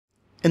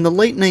In the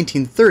late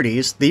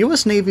 1930s, the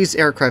US Navy's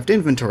aircraft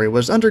inventory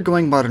was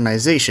undergoing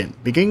modernization,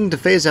 beginning to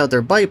phase out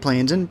their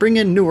biplanes and bring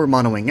in newer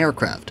monowing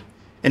aircraft.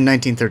 In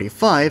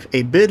 1935,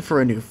 a bid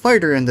for a new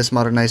fighter in this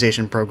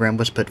modernization program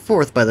was put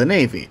forth by the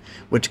Navy,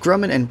 which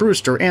Grumman and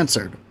Brewster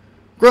answered.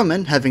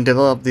 Grumman, having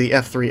developed the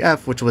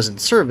F4U, which was in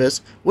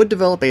service, would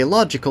develop a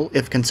logical,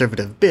 if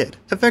conservative, bid,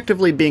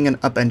 effectively being an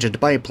up-engined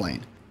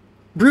biplane.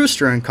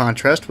 Brewster, in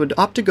contrast, would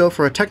opt to go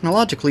for a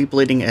technologically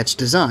bleeding-edge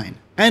design,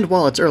 and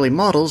while its early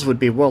models would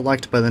be well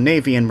liked by the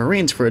Navy and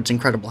Marines for its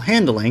incredible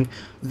handling,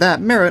 that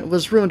merit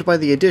was ruined by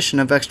the addition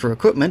of extra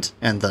equipment,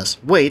 and thus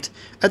weight,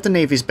 at the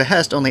Navy's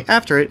behest only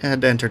after it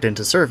had entered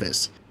into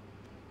service.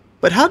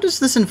 But how does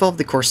this involve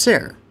the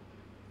Corsair?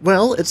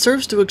 Well, it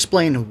serves to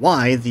explain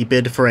why the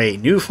bid for a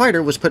new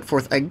fighter was put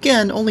forth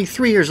again only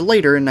 3 years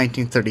later in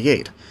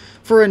 1938.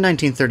 For in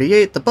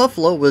 1938, the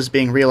Buffalo was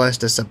being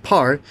realized as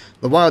subpar,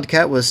 the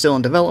Wildcat was still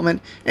in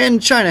development,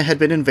 and China had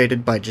been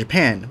invaded by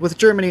Japan, with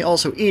Germany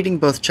also eating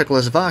both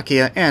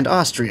Czechoslovakia and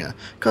Austria,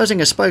 causing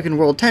a spike in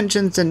world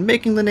tensions and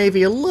making the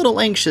Navy a little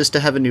anxious to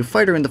have a new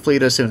fighter in the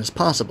fleet as soon as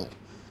possible.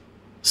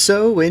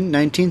 So, in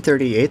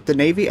 1938, the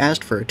Navy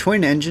asked for a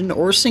twin-engine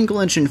or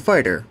single-engine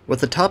fighter,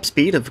 with a top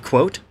speed of,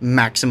 quote,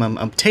 maximum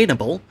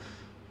obtainable,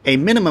 a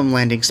minimum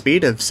landing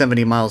speed of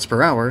 70 miles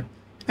per hour,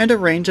 and a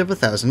range of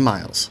 1,000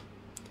 miles.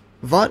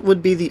 Vought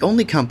would be the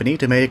only company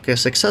to make a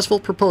successful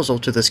proposal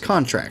to this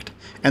contract,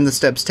 and the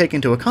steps taken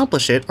to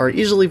accomplish it are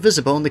easily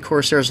visible in the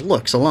Corsair's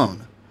looks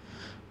alone.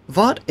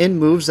 Vought, in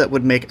moves that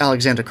would make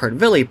Alexander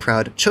Kartveli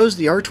proud, chose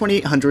the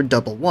R2800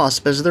 Double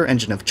Wasp as their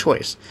engine of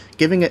choice,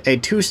 giving it a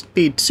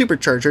 2-speed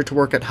supercharger to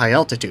work at high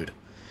altitude.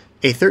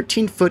 A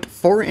 13-foot,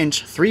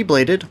 4-inch,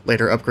 3-bladed,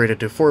 later upgraded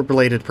to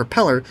 4-bladed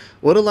propeller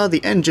would allow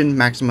the engine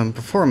maximum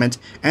performance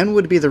and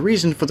would be the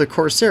reason for the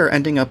Corsair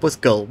ending up with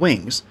gull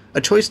wings,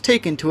 a choice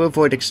taken to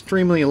avoid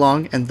extremely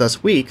long and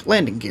thus weak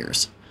landing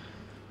gears.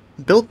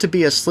 Built to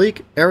be as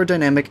sleek,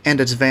 aerodynamic, and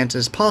advanced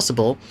as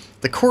possible,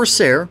 the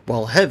Corsair,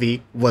 while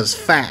heavy, was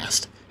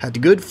fast,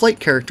 had good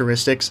flight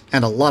characteristics,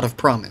 and a lot of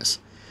promise.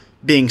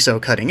 Being so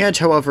cutting-edge,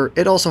 however,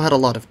 it also had a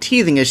lot of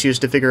teething issues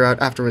to figure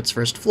out after its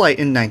first flight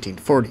in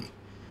 1940.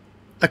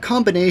 A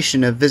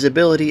combination of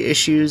visibility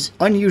issues,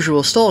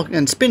 unusual stall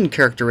and spin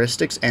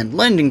characteristics, and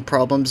landing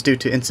problems due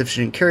to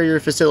insufficient carrier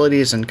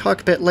facilities and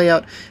cockpit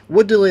layout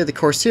would delay the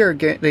Corsair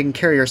getting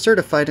carrier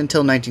certified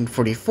until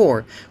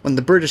 1944, when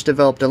the British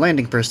developed a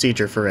landing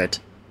procedure for it.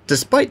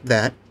 Despite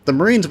that, the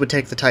Marines would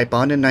take the type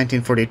on in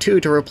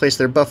 1942 to replace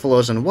their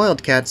Buffaloes and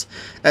Wildcats,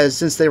 as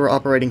since they were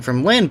operating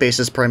from land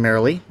bases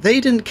primarily, they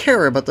didn't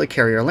care about the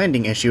carrier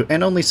landing issue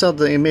and only saw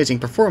the amazing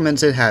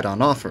performance it had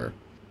on offer.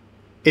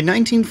 In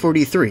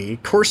 1943,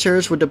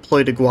 Corsairs would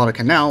deploy to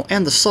Guadalcanal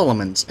and the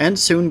Solomons, and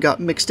soon got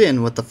mixed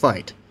in with the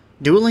fight.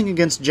 Dueling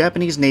against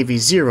Japanese Navy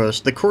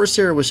Zeros, the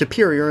Corsair was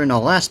superior in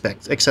all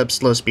aspects except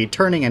slow-speed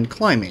turning and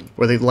climbing,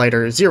 where the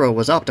lighter Zero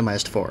was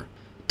optimized for.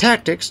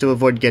 Tactics to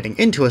avoid getting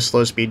into a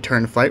slow-speed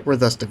turn fight were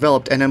thus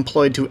developed and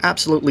employed to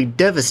absolutely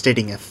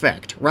devastating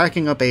effect,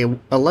 racking up a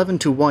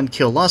 11-to-1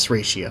 kill-loss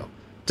ratio.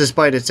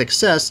 Despite its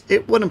success,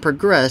 it wouldn't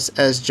progress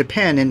as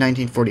Japan in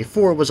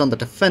 1944 was on the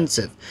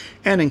defensive,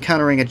 and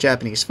encountering a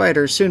Japanese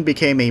fighter soon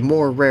became a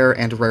more rare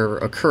and rarer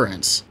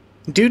occurrence.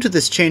 Due to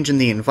this change in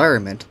the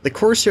environment, the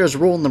Corsair's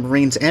role in the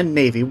Marines and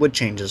Navy would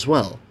change as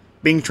well.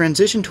 Being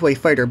transitioned to a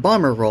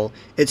fighter-bomber role,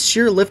 its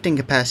sheer lifting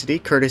capacity,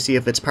 courtesy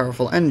of its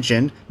powerful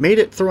engine, made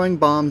it throwing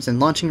bombs and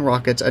launching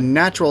rockets a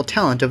natural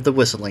talent of the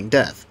Whistling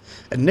Death,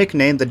 a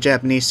nickname the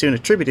Japanese soon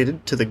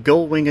attributed to the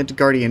gull-winged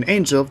guardian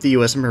angel of the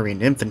US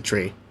Marine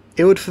Infantry.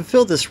 It would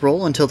fulfill this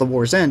role until the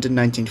war's end in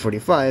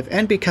 1945,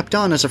 and be kept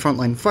on as a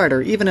frontline fighter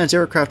even as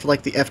aircraft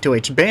like the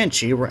F-2H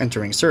Banshee were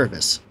entering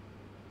service.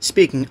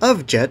 Speaking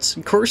of jets,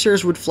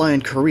 Corsairs would fly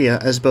in Korea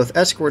as both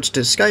escorts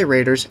to Sky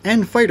Raiders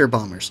and fighter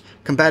bombers,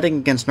 combating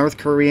against North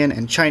Korean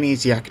and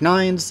Chinese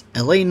Yak-9s,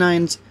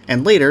 LA-9s,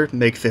 and later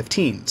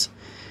MiG-15s.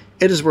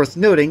 It is worth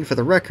noting, for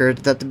the record,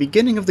 that the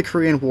beginning of the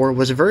Korean War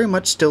was very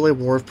much still a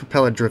war of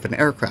propeller-driven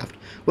aircraft,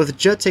 with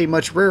jets a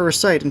much rarer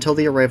sight until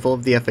the arrival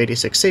of the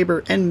F-86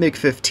 Sabre and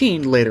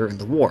MiG-15 later in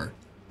the war.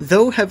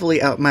 Though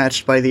heavily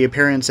outmatched by the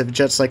appearance of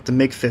jets like the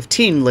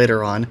MiG-15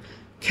 later on,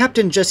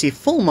 Captain Jesse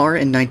Fulmar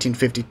in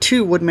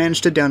 1952 would manage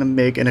to down a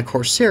MiG and a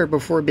Corsair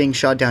before being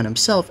shot down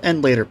himself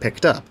and later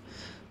picked up.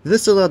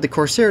 This allowed the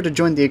Corsair to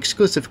join the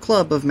exclusive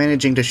club of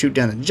managing to shoot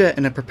down a jet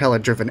in a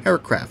propeller-driven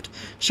aircraft,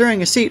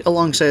 sharing a seat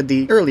alongside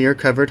the earlier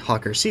covered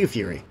Hawker Sea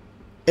Fury.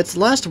 Its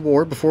last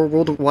war before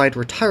worldwide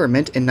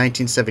retirement in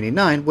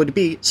 1979 would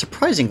be,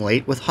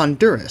 surprisingly, with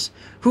Honduras,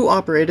 who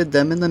operated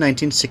them in the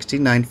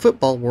 1969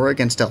 football war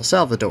against El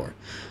Salvador.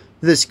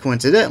 This,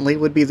 coincidentally,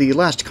 would be the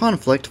last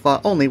conflict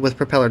fought only with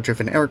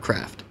propeller-driven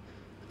aircraft.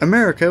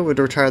 America would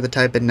retire the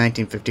type in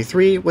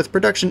 1953, with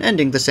production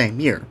ending the same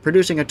year,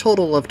 producing a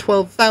total of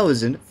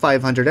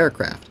 12,500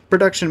 aircraft.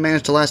 Production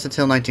managed to last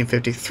until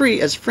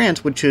 1953, as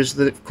France would choose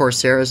the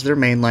Corsair as their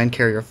mainline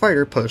carrier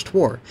fighter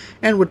post-war,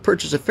 and would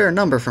purchase a fair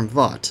number from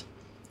Vought.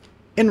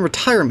 In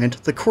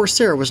retirement, the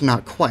Corsair was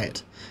not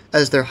quiet,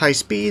 as their high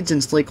speeds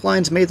and sleek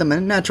lines made them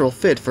a natural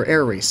fit for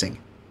air racing.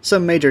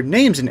 Some major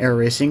names in air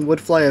racing would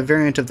fly a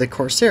variant of the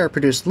Corsair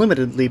produced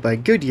limitedly by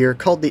Goodyear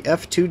called the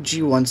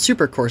F2G1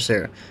 Super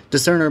Corsair,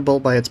 discernible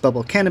by its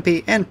bubble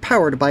canopy and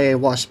powered by a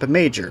Wasp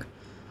Major.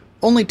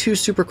 Only 2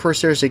 Super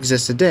Corsairs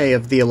exist today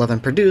of the 11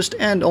 produced,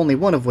 and only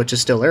one of which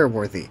is still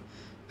airworthy.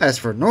 As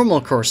for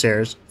normal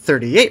Corsairs,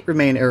 38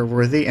 remain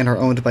airworthy and are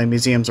owned by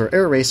museums or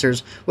air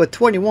racers, with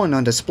 21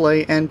 on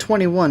display and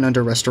 21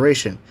 under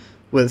restoration,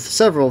 with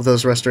several of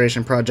those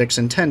restoration projects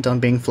intent on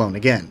being flown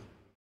again.